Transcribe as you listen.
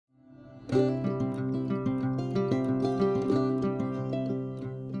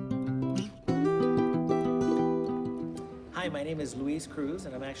is Luis Cruz,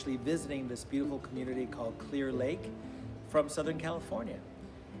 and I'm actually visiting this beautiful community called Clear Lake from Southern California.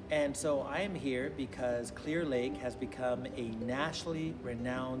 And so I am here because Clear Lake has become a nationally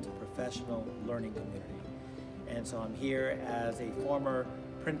renowned professional learning community. And so I'm here as a former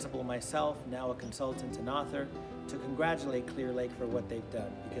principal myself, now a consultant and author, to congratulate Clear Lake for what they've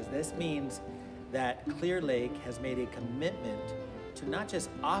done, because this means that Clear Lake has made a commitment to not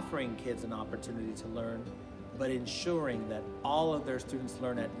just offering kids an opportunity to learn, but ensuring that all of their students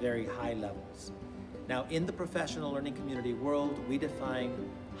learn at very high levels. Now, in the professional learning community world, we define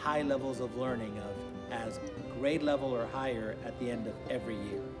high levels of learning as grade level or higher at the end of every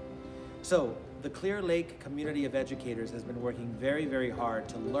year. So the Clear Lake community of educators has been working very, very hard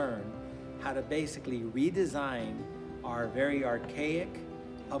to learn how to basically redesign our very archaic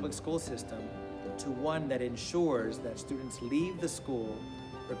public school system to one that ensures that students leave the school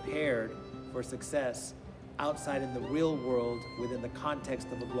prepared for success outside in the real world within the context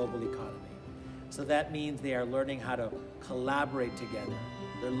of a global economy. So that means they are learning how to collaborate together.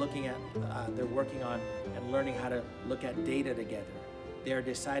 They're working on and learning how to look at data together. They're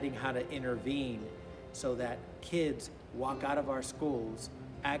deciding how to intervene so that kids walk out of our schools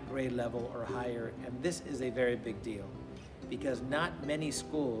at grade level or higher, and this is a very big deal, because not many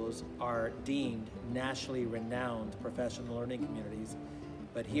schools are deemed nationally renowned professional learning communities,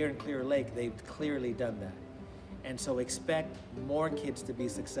 but here in Clear Lake, they've clearly done that. And so expect more kids to be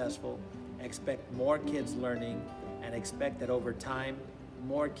successful, expect more kids learning, and expect that over time,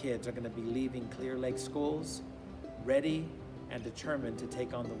 more kids are going to be leaving Clear Lake schools ready and determined to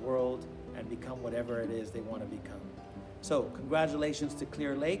take on the world and become whatever it is they want to become. So congratulations to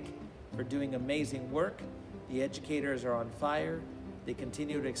Clear Lake for doing amazing work. The educators are on fire. They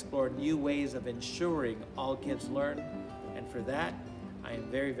continue to explore new ways of ensuring all kids learn. And for that, I am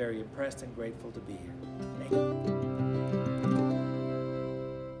very, very impressed and grateful to be here. Thank you.